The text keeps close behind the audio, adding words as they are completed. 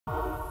So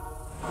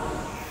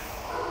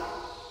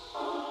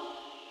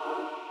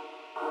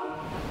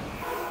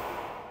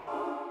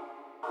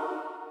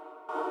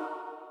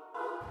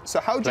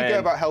how do you go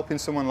about helping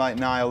someone like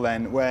Niall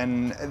then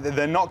when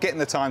they're not getting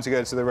the time to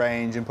go to the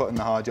range and put in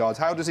the hard yards?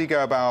 How does he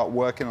go about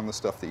working on the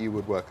stuff that you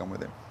would work on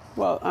with him?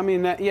 Well, I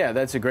mean, yeah,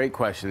 that's a great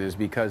question, is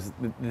because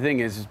the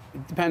thing is,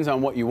 it depends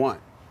on what you want,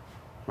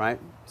 right?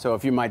 So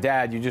if you're my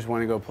dad, you just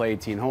want to go play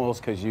 18 holes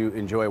because you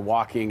enjoy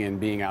walking and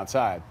being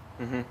outside.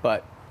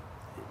 But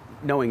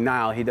knowing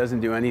Niall, he doesn't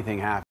do anything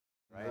half,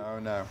 right? Oh,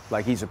 no.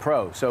 Like, he's a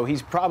pro, so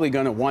he's probably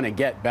going to want to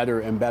get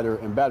better and better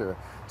and better.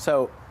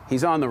 So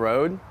he's on the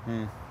road.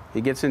 He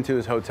gets into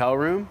his hotel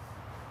room.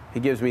 He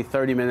gives me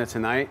 30 minutes a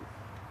night,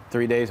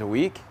 3 days a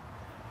week,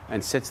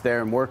 and sits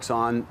there and works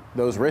on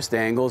those wrist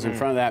angles in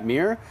front of that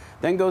mirror,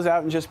 then goes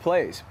out and just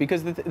plays.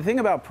 Because the thing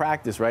about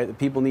practice, right, that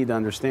people need to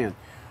understand,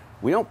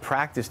 we don't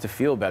practice to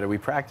feel better, we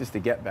practice to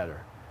get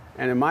better.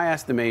 And in my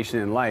estimation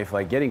in life,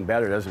 like, getting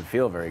better doesn't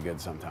feel very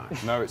good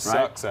sometimes. No, it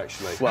sucks,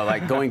 actually. Well,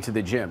 like going to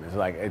the gym is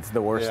like, it's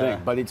the worst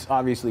thing, but it's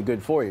obviously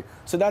good for you.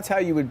 So that's how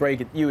you would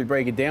break it. You would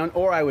break it down,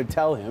 or I would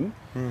tell him,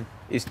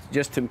 is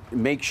just to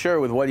make sure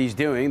with what he's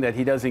doing that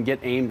he doesn't get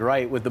aimed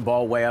right with the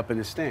ball way up in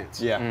his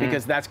stance.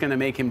 Because that's going to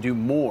make him do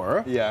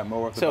more.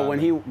 More of the So when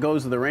he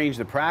goes to the range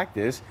to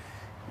practice,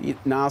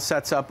 Niall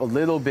sets up a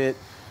little bit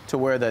to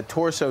where the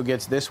torso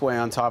gets this way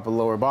on top of the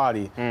lower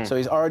body. So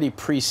he's already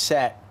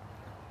preset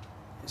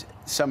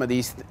some of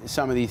these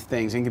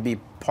things, and can be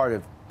part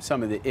of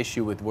some of the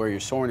issue with where your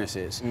soreness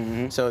is.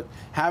 So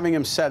having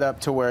him set up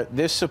to where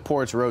this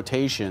supports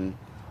rotation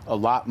a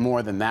lot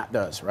more than that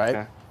does, right?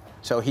 Okay.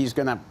 So he's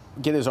gonna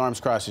get his arms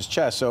across his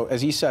chest. So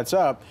as he sets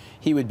up,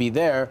 he would be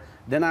there.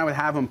 Then I would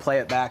have him play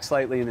it back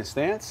slightly in his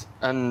stance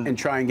and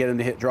try and get him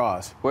to hit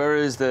draws.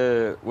 Where's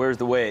the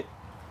weight?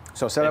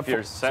 So set up. If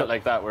you're set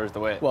like that, where's the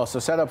weight? Well, so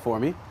set up for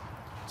me.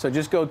 So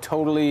just go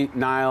totally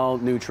Niall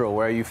neutral,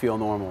 where you feel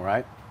normal,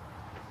 right?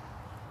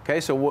 Okay,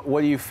 so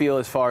what do you feel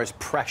as far as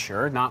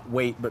pressure, not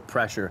weight, but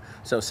pressure?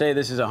 So say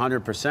this is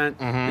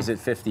 100%. Is it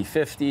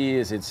 50-50?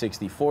 Is it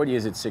 60-40?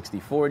 Is it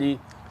 60-40?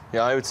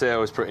 Yeah, I would say I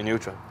was pretty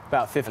neutral.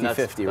 About 50-50, right?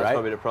 That's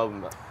probably the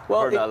problem.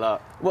 Well, I've heard that a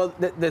lot. Well,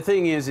 the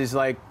thing is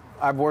like,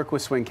 I've worked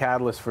with Swing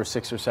Catalyst for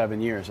 6 or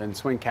 7 years, and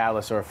Swing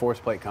Catalyst are a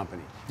force plate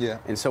company.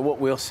 And so what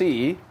we'll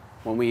see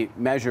when we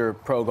measure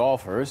pro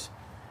golfers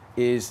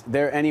is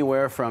they're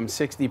anywhere from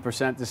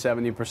 60% to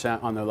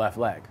 70% on their left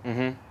leg.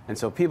 And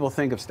so people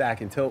think of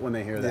stack and tilt when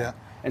they hear that.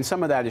 And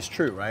some of that is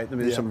true, right? I mean,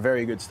 there's some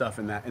very good stuff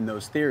in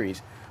those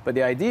theories. But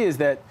the idea is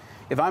that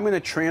if I'm going to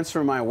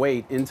transfer my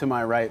weight into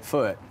my right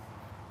foot,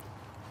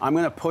 I'm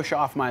going to push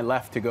off my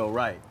left to go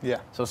right.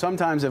 So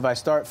sometimes if I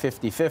start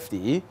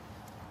 50-50,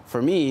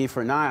 for me,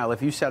 for Niall,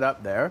 if you set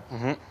up there,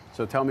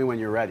 so tell me when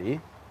you're ready.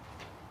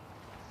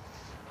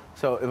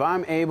 So if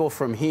I'm able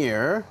from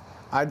here,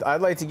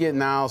 I'd like to get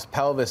Niall's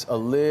pelvis a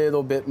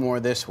little bit more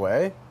this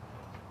way.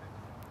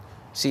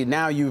 See,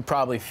 now you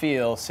probably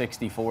feel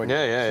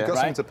 60-40. You've got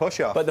something to push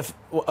off. But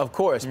of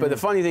course. But the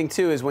funny thing,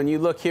 too, is when you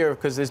look here,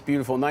 because this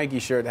beautiful Nike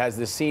shirt has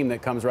this seam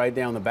that comes right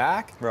down the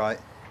back.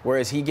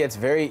 Whereas he gets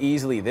very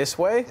easily this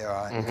way.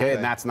 Okay,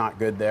 and that's not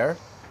good there.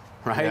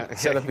 Right?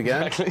 Set up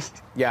again.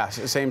 Yeah,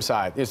 same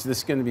side. This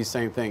is going to be the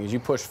same thing. As you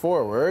push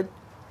forward,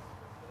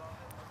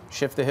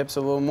 shift the hips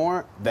a little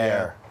more.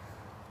 There.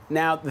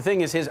 Now, the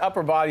thing is, his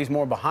upper body's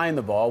more behind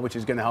the ball, which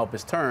is going to help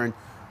his turn,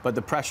 but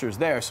the pressure's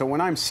there. So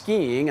when I'm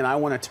skiing and I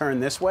want to turn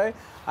this way,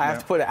 I have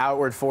to put an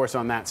outward force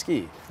on that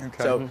ski.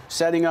 So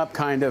setting up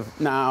kind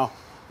of now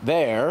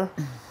there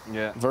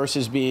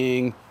versus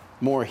being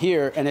more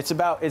here, and it's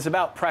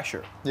about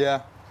pressure.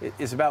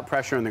 It's about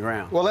pressure on the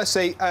ground. Well, let's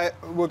see.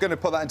 We're going to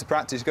put that into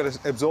practice. You've got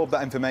to absorb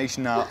that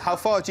information now. How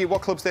far do you?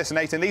 What club's this? An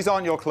 18? These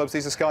aren't your clubs.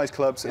 These are Sky's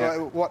clubs.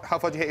 How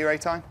far do you hit your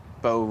 8 iron?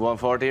 About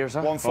 140 or so.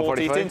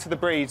 140. It's into the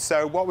breeze.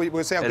 So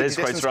we'll see how good your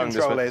distance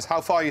control is. How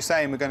far are you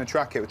saying we're going to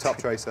track it with Top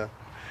Tracer?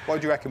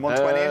 What do you reckon?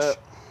 120-ish?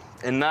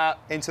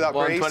 Into that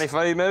breeze?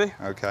 125 maybe.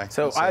 Okay.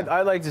 So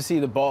I'd like to see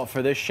the ball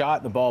for this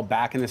shot, the ball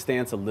back in the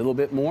stance a little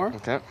bit more.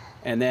 Okay.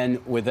 And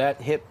then with that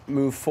hip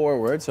move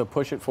forward, so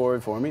push it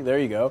forward for me. There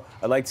you go.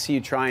 I'd like to see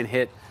you try and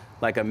hit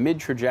like a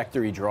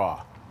mid-trajectory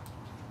draw.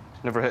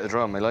 Never hit a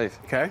draw in my life.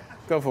 Okay,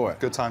 go for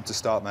it. Good time to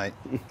start, mate.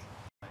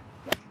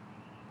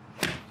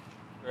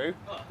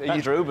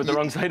 You drew, but the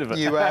wrong side of it.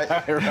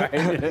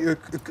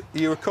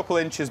 You're a couple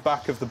inches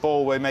back of the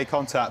ball where you make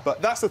contact,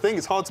 but that's the thing.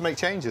 It's hard to make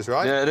changes,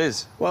 right? Yeah, it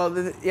is. Well, I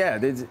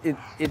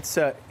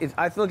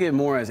look at it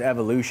more as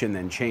evolution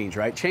than change,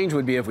 right? Change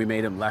would be if we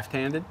made him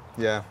left-handed.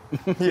 Yeah.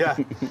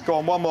 Go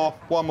on,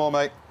 one more,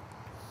 mate.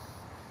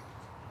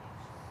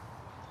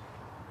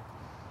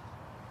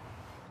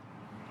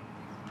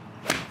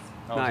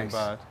 Nice.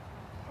 Bad.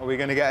 Are we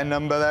going to get a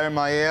number there in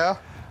my ear?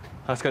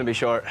 That's going to be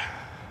short.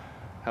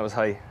 That was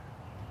high.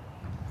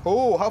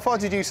 Oh, how far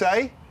did you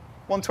say?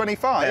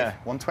 125? Yeah.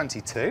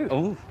 122?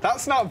 Oh.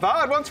 That's not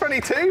bad.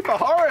 122 for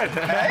Horan,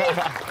 hey?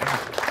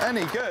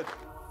 Any good.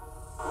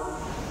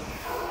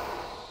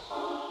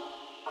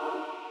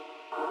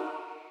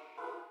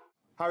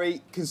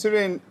 Harry,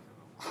 considering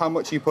how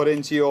much you put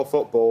into your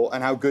football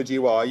and how good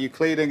you are. You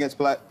clearly don't get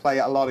to play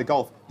a lot of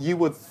golf. You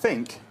would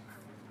think,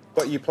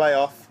 but you play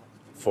off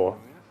 4.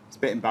 It's a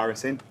bit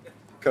embarrassing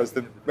because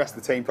the rest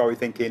of the team probably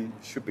thinking,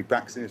 should be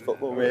practicing his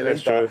football, really.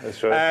 That's true, that's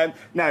true.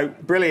 No,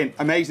 brilliant.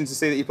 Amazing to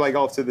see that you play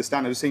golf to the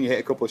standard. I've seen you hit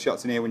a couple of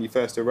shots in here when you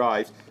first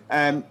arrived.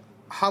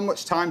 How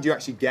much time do you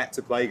actually get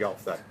to play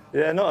golf, though?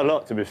 Yeah, not a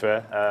lot, to be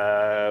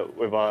fair.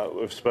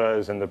 With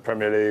Spurs and the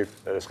Premier League,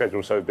 the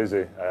schedule's so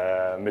busy,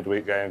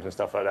 midweek games and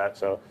stuff like that.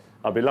 So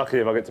I'll be lucky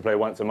if I get to play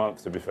once a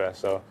month, to be fair.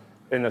 So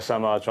in the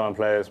summer, I try and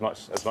play as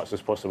much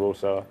as possible.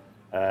 So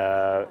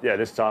yeah,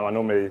 this time I'm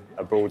normally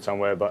abroad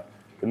somewhere, but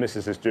the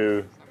missus is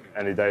due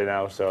any day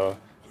now. So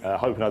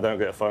hoping I don't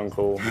get a phone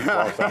call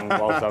whilst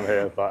I'm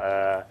here.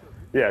 But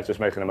yeah, just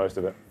making the most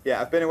of it.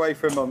 Yeah, I've been away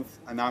for a month,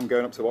 and now I'm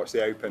going up to watch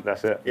the Open.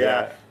 That's it.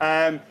 Yeah.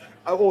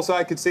 Also,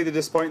 I could see the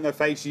disappointment in their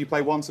faces. You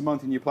play once a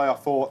month and you play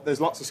off 4.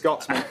 There's lots of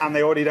Scotsmen, and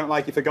they already don't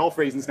like you for golf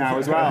reasons now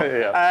as well.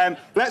 Yeah.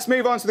 Let's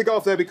move on to the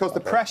golf, though, because the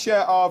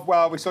pressure of,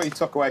 well, we saw you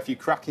tuck away a few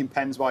cracking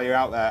pens while you're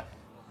out there.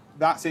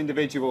 That's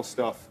individual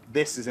stuff.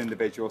 This is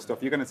individual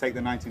stuff. You're going to take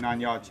the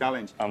 99-yard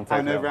challenge.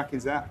 How nerve-wracking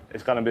is that?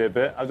 It's going to be a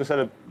bit. I've just had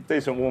a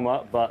decent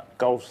warm-up, but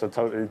golf's a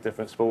totally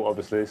different sport,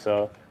 obviously,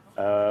 so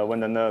when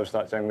the nerves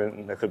start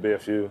jangling, there could be a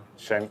few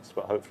shanks,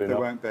 but hopefully not.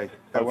 There won't be.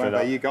 There won't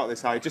be. You got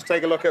this, Harry. Just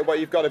take a look at what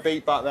you've got to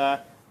beat back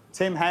there.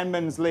 Tim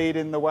Henman's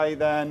leading the way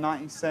there,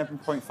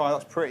 97.5.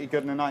 That's pretty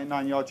good in a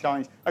 99-yard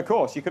challenge. Of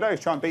course, you could always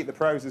try and beat the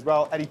pros as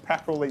well. Eddie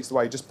Pepperell leads the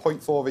way, just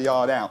 0.4 of a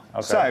yard out.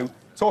 Okay. So,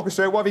 talk us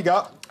through it. What have you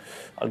got?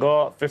 I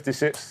got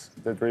 56,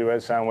 the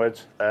 3-wedge, sound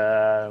wedge.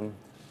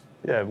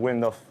 Yeah,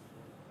 wind off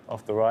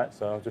the right,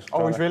 so just.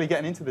 Oh, he's really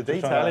getting into the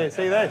detail here.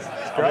 See this?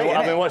 It's great.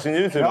 I've been watching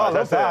you too much. I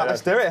love that.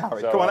 Let's do it,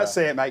 Harry. So, Come on, let's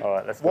see it, mate. All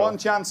right, let's go. One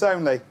chance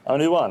only.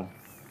 Only one?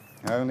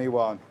 Only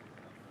one.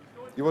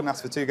 You wouldn't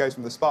ask for 2 goes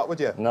from the spot, would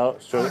you? No,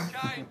 it's true.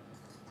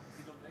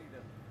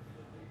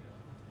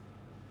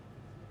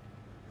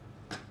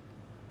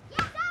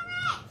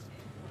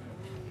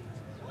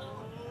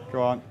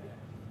 Go on.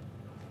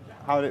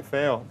 How did it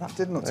feel? That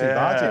didn't look too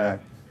bad, you know.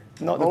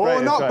 Not the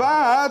greatest, not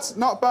bad.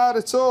 Not bad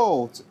at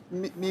all.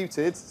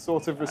 Muted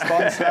sort of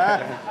response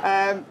there.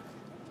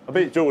 I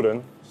beat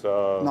Jordan,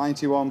 so...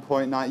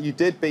 91.9. You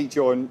did beat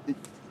Jordan.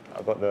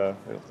 I got the...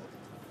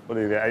 What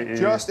do you get, 80?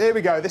 Just, here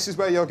we go. This is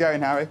where you're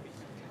going, Harry.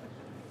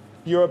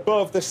 You're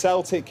above the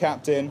Celtic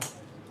captain.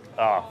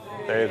 Ah,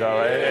 there you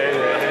go.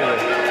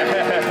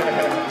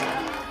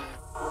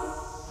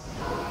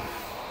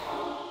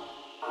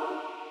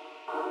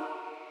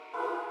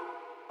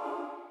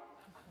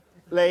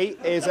 Lee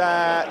is...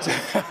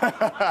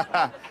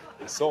 I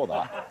saw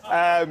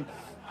that.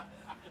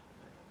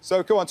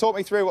 So, come on, talk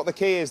me through what the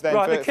key is then.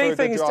 Right, for, the key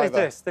thing is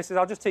this. This is,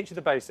 I'll just teach you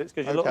the basics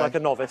because you look like a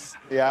novice.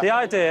 Yeah. The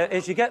idea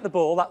is you get the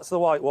ball, that's the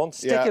white one,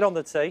 stick it on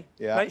the tee,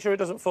 make sure it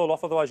doesn't fall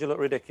off, otherwise you look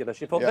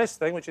ridiculous. You put this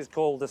thing, which is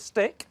called a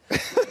stick,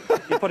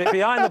 you put it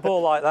behind the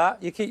ball like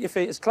that, you keep your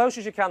feet as close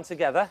as you can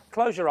together,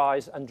 close your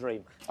eyes and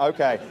dream.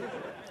 OK.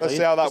 Let's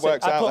see how that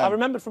works out then. I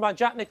remembered from my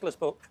Jack Nicklaus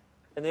book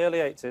in the early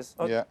 80s.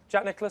 Oh,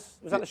 Jack Nicklaus?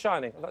 Was that The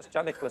Shining? Oh, that's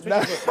Jack Nicklaus.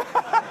 No.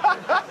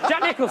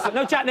 Jack Nicholson.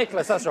 No, Jack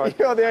Nicklaus, that's right.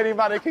 You're the only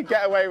man who could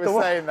get away with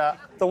saying that.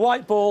 The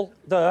white ball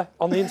there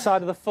on the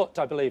inside of the foot,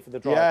 I believe, for the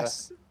driver.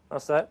 Yes.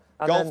 That's it.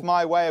 And Golf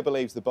My Way, I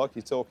believe, is the book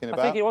you're talking about.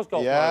 I think it was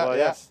Golf My Way,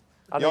 yes.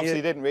 You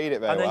obviously didn't read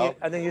it very well.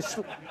 And then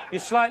you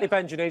slightly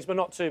bend your knees, but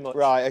not too much.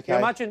 Right, OK. You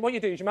imagine, what you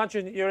do is you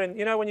imagine you're in,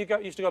 you know when you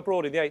used to go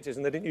abroad in the 80s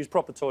and they didn't use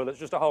proper toilets,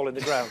 just a hole in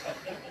the ground.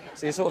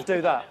 So you sort of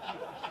do that.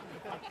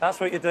 That's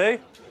what you do.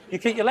 You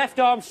keep your left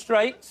arm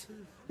straight.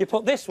 You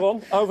put this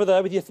one over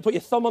there, put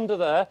your thumb under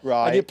there,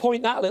 and you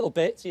point that a little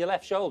bit to your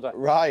left shoulder.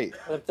 Right.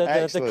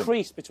 The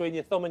crease between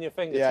your thumb and your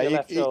finger to your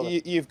left shoulder.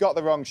 You've got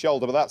the wrong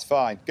shoulder, but that's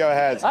fine. Go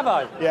ahead. Have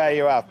I? Yeah,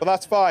 you have. But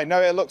that's fine.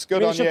 No, it looks good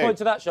on you. You should point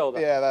to that shoulder?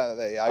 Yeah,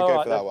 I'll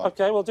go for that one.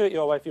 OK, we'll do it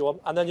your way if you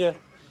want. And then you...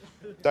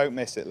 Don't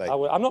miss it, Lee.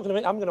 I'm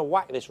going to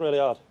whack this really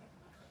hard.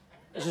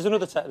 This is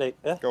another technique,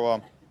 yeah? Go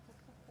on.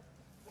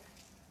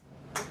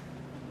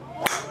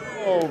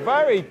 Oh,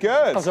 very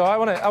good. That's all right,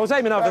 wasn't it? I was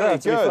aiming over there,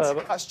 to be fair.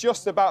 But... That's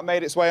just about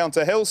made its way onto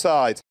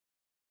Hillside.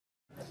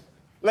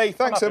 Lee,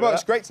 thanks so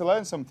much. Great to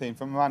learn something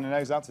from a man who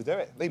knows how to do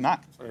it. Lee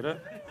Mack.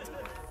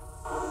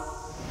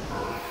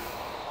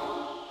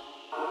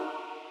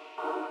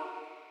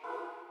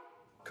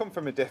 Come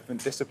from a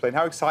different discipline.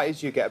 How excited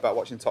do you get about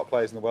watching top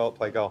players in the world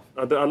play golf?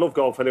 I love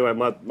golf anyway.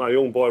 My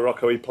young boy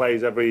Rocco,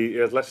 he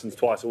has lessons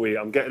twice a week.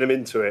 I'm getting him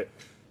into it.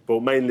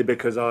 But mainly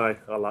because I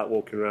like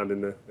walking around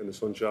in the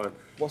sunshine.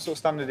 What sort of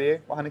standard are you?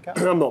 What handicap?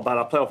 I'm not bad.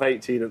 I play off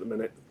 18 at the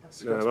minute.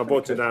 I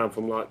brought it down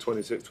from like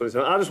 26,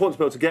 27. I just want to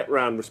be able to get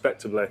round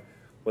respectably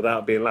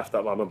without being laughed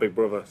at by my big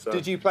brother. So.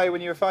 Did you play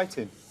when you were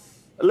fighting?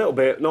 A little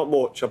bit, not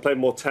much. I played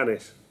more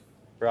tennis.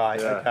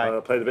 Right, OK. I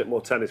played a bit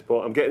more tennis,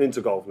 but I'm getting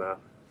into golf now.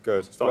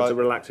 Good. Starting to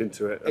relax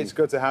into it. It's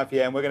good to have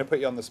you, and we're going to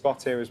put you on the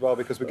spot here as well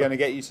because we're going to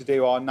get you to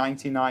do our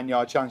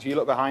 99-yard challenge. You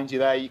look behind you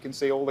there, you can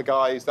see all the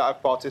guys that have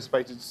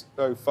participated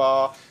so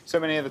far. So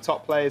many of the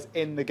top players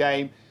in the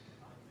game.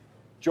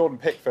 Jordan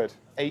Pickford,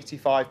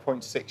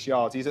 85.6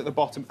 yards. He's at the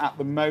bottom at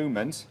the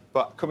moment,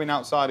 but coming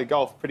outside of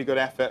golf, pretty good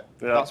effort.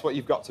 Yeah. That's what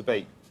you've got to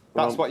beat.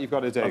 That's what you've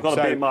got to do. I've got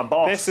to beat my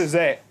boss. This is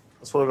it.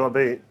 That's what I've got to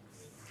beat.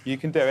 You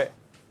can do it.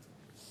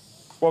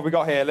 What have we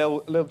got here?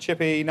 Little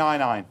chippy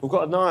 9-9. We've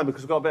got a 9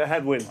 because we've got a bit of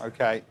headwind.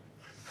 OK.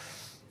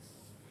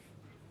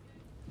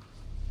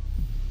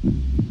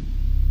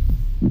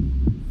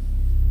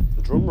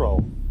 The drum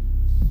roll.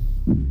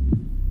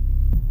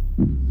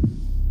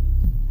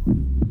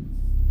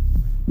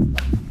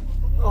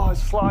 Oh,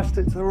 it's sliced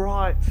it to the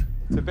right.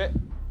 It's a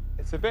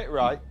bit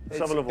right.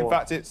 In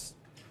fact, it's...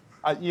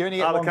 you only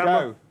get one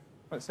go.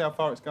 Let's see how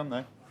far it's gone,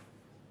 though.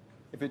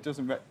 If it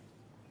doesn't...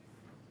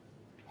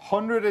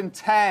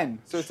 110.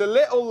 So it's a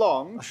little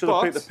long, I should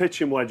have picked the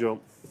pitching wedge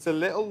up. It's a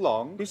little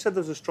long. You said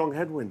there's a strong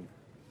headwind.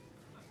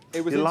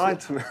 You lied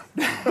to me.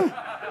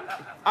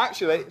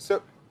 Actually,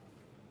 so...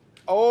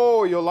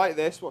 Oh, you'll like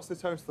this. What's the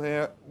total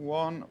here?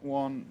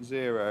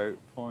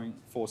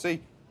 110.4. See,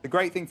 the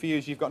great thing for you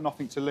is you've got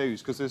nothing to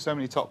lose because there's so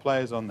many top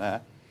players on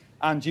there.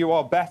 And you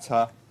are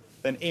better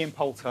than Ian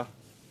Poulter,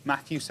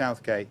 Matthew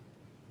Southgate,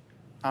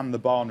 and the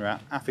Barn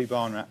Rat, Affy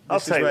Barn Rat.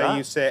 This is where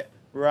you sit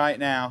right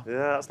now,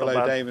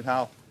 below David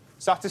Howell.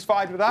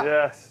 Satisfied with that?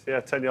 Yes, yeah,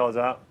 10 yards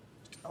out.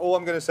 All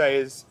I'm going to say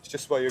is, it's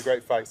just why you're a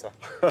great fighter.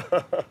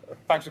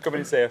 Thanks for coming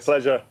and see us.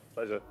 Pleasure,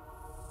 pleasure.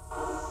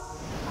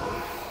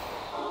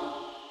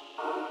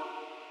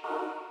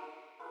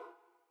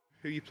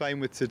 Who are you playing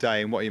with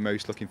today and what are you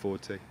most looking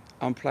forward to?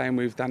 I'm playing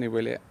with Danny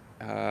Willett,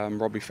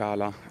 Robbie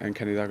Fowler and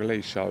Kenny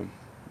Dalglish, so,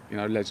 you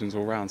know, legends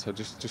all round. So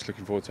just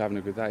looking forward to having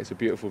a good day. It's a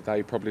beautiful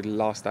day, probably the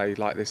last day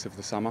like this of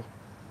the summer.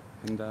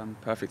 And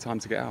perfect time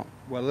to get out.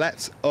 Well,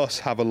 let's us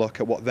have a look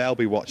at what they'll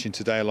be watching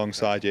today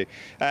alongside you.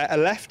 A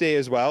lefty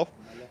as well.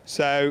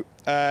 So,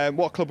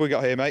 what club we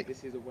got here, mate?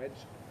 This is a wedge.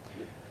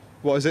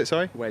 What is it,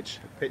 sorry? Wedge.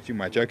 Pitching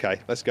wedge, OK.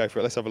 Let's go for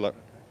it. Let's have a look.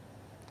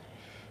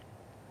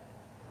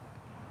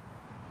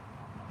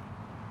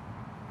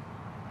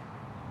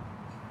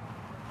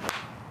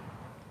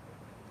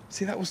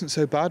 See, that wasn't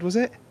so bad, was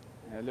it?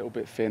 Yeah, a little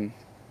bit thin.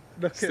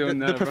 Look at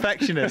the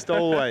perfectionist,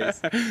 always.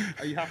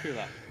 Are you happy with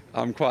that?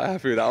 I'm quite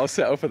happy with that. I'll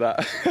settle for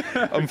that.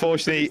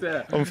 Unfortunately,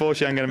 I'm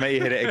going to make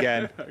you hit it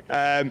again.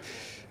 Okay.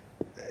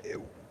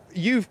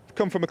 You've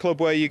come from a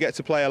club where you get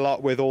to play a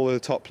lot with all the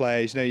top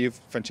players. You know, you've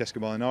Francesco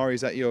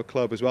Molinari's at your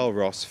club as well,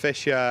 Ross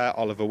Fisher,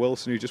 Oliver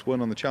Wilson, who just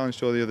won on the Challenge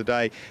Tour the other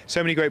day.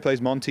 So many great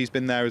players. Monty's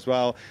been there as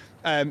well.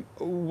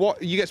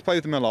 What you get to play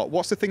with them a lot.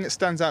 What's the thing that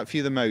stands out for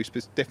you the most?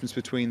 The difference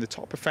between the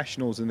top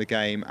professionals in the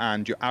game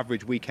and your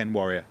average weekend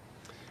warrior?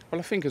 Well,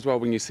 I think as well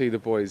when you see the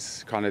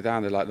boys kind of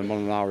down there, like the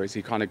Molinaris,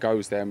 he kind of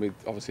goes there with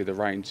obviously the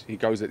range. He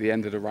goes at the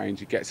end of the range,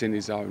 he gets in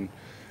his zone,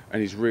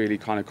 and he's really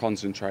kind of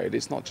concentrated.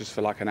 It's not just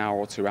for like an hour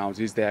or 2 hours.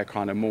 He's there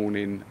kind of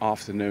morning,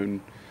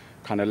 afternoon,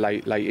 kind of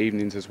late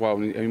evenings as well.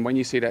 And when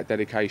you see that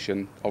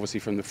dedication,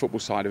 obviously from the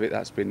football side of it,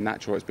 that's been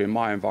natural. It's been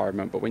my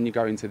environment. But when you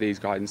go into these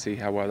guys and see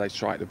how well they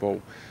strike the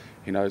ball,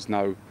 you know, there's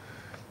no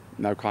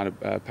kind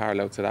of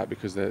parallel to that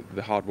because the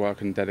hard work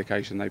and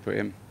dedication they put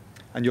in.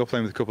 And you're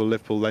playing with a couple of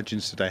Liverpool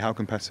legends today. How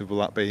competitive will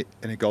that be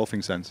in a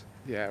golfing sense?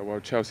 Yeah, well,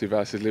 Chelsea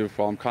versus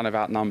Liverpool, I'm kind of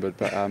outnumbered,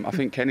 but I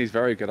think Kenny's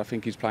very good. I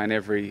think he's playing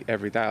every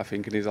day, I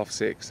think, and he's off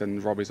 6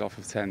 and Robbie's off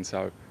of 10,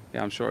 so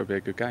yeah, I'm sure it'll be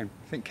a good game.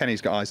 I think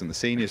Kenny's got eyes on the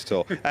seniors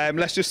tour.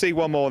 Let's just see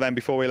one more then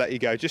before we let you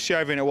go. Just show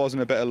everyone it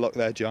wasn't a bit of luck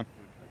there, John.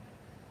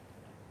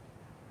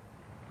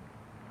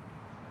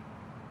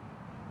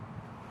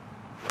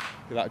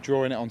 Look at that,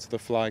 drawing it onto the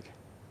flag.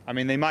 I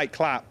mean, they might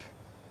clap.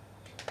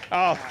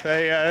 Oh,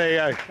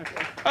 there you go.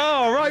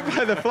 Oh, right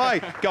by the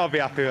flag. Gotta be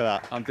happy with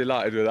that. I'm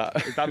delighted with that.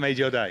 That made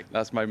your day?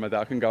 That's made my day.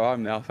 I can go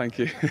home now, thank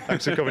you.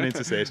 Thanks for coming in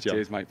to see us, John.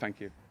 Cheers, mate, thank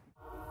you.